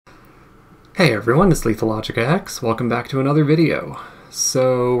Hey everyone, it's LethalLogicX. Welcome back to another video.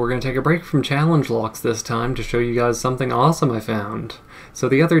 So we're going to take a break from challenge locks this time to show you guys something awesome I found. So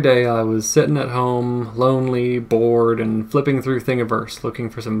the other day I was sitting at home, lonely, bored, and flipping through Thingiverse looking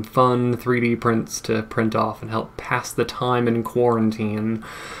for some fun 3D prints to print off and help pass the time in quarantine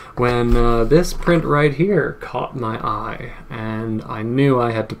when this print right here caught my eye and I knew I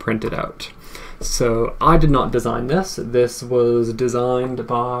had to print it out. So I did not design this. This was designed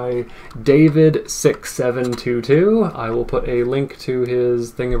by David6722. I will put a link to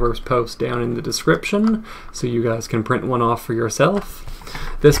his Thingiverse post down in the description so you guys can print one off for yourself.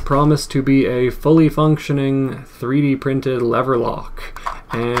 This promised to be a fully functioning 3D printed lever lock,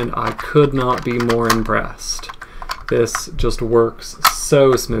 and I could not be more impressed. This just works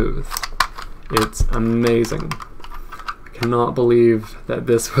so smooth. It's amazing. Cannot believe that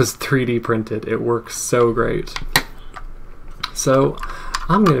this was 3D printed. It works so great. So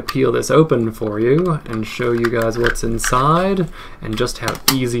I'm going to peel this open for you and show you guys what's inside and just how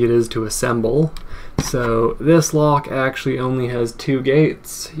easy it is to assemble. So this lock actually only has two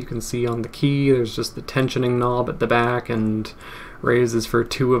gates. You can see on the key there's just the tensioning knob at the back and raises for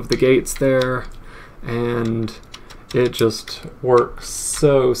two of the gates there, and it just works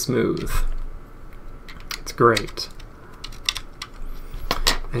so smooth. It's great.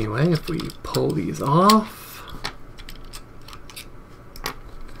 Anyway, if we pull these off, you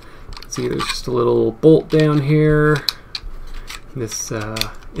can see there's just a little bolt down here. This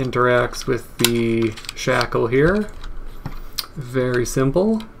interacts with the shackle here. Very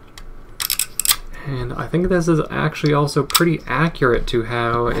simple. And I think this is actually also pretty accurate to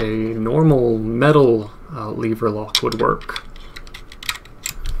how a normal metal lever lock would work.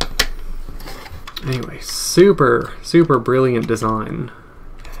 Anyway, super brilliant design.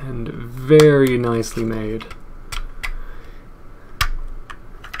 And very nicely made.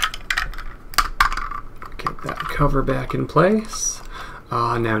 Get that cover back in place.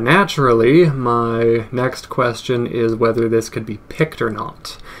 Now naturally, my next question is whether this could be picked or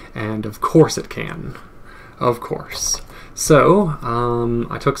not. And of course it can. Of course. So,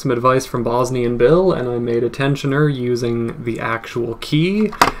 I took some advice from Bosnian Bill and I made a tensioner using the actual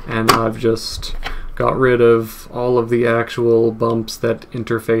key, and I've just got rid of all of the actual bumps that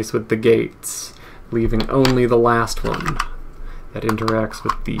interface with the gates, leaving only the last one that interacts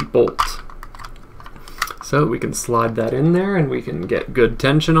with the bolt. So we can slide that in there and we can get good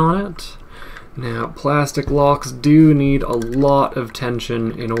tension on it. Now, plastic locks do need a lot of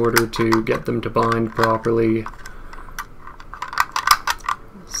tension in order to get them to bind properly.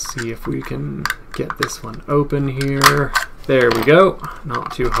 Let's see if we can get this one open here. There we go.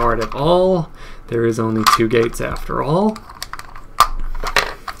 Not too hard at all. There is only two gates after all.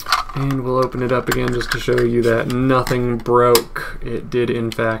 And we'll open it up again just to show you that nothing broke. It did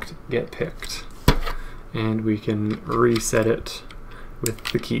in fact get picked. And we can reset it with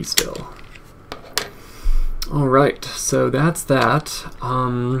the key still. Alright, so that's that.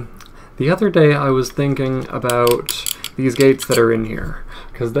 The other day I was thinking about these gates that are in here,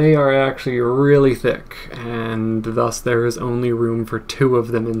 because they are actually really thick, and thus there is only room for two of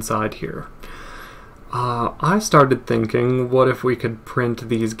them inside here. I started thinking, what if we could print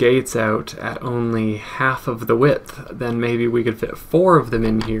these gates out at only half of the width? Then maybe we could fit four of them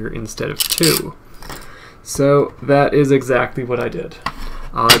in here instead of two. So that is exactly what I did.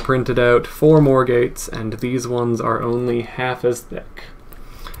 I printed out four more gates, and these ones are only half as thick,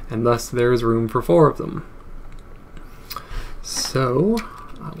 and thus there is room for four of them. So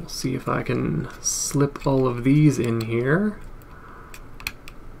I will see if I can slip all of these in here.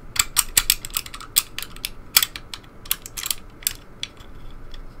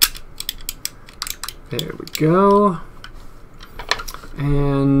 There we go.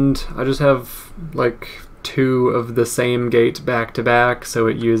 And I just have like two of the same gate back to back, so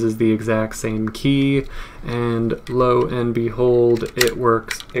it uses the exact same key, and lo and behold, it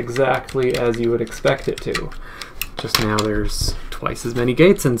works exactly as you would expect it to. Just now there's twice as many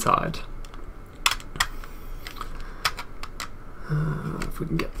gates inside. If we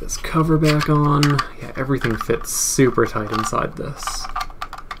can get this cover back on, yeah, everything fits super tight inside this.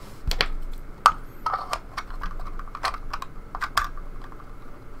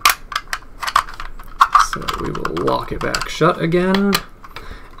 So we will lock it back shut again,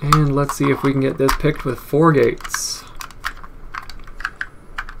 and let's see if we can get this picked with four gates.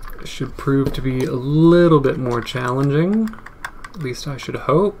 It should prove to be a little bit more challenging, at least I should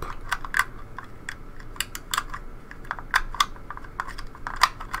hope.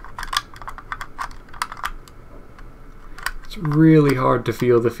 It's really hard to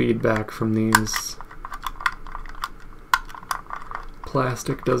feel the feedback from these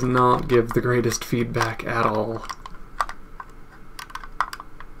plastic does not give the greatest feedback at all.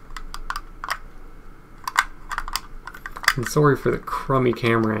 And sorry for the crummy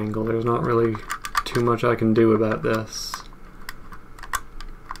camera angle, there's not really too much I can do about this.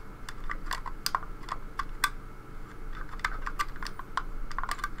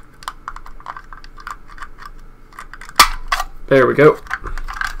 There we go.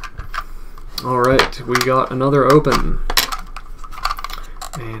 Alright, we got another open.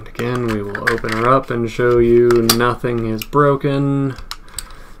 And again, we will open her up and show you nothing is broken.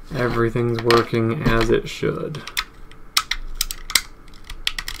 Everything's working as it should.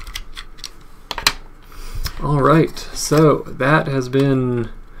 Alright, so that has been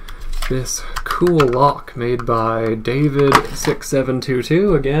this cool lock made by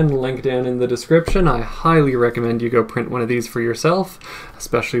David6722. Again, link down in the description. I highly recommend you go print one of these for yourself,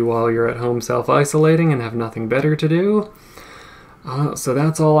 especially while you're at home self-isolating and have nothing better to do. So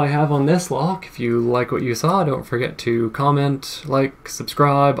that's all I have on this lock. If you like what you saw, don't forget to comment, like,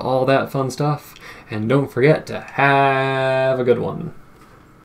 subscribe, all that fun stuff. And don't forget to have a good one.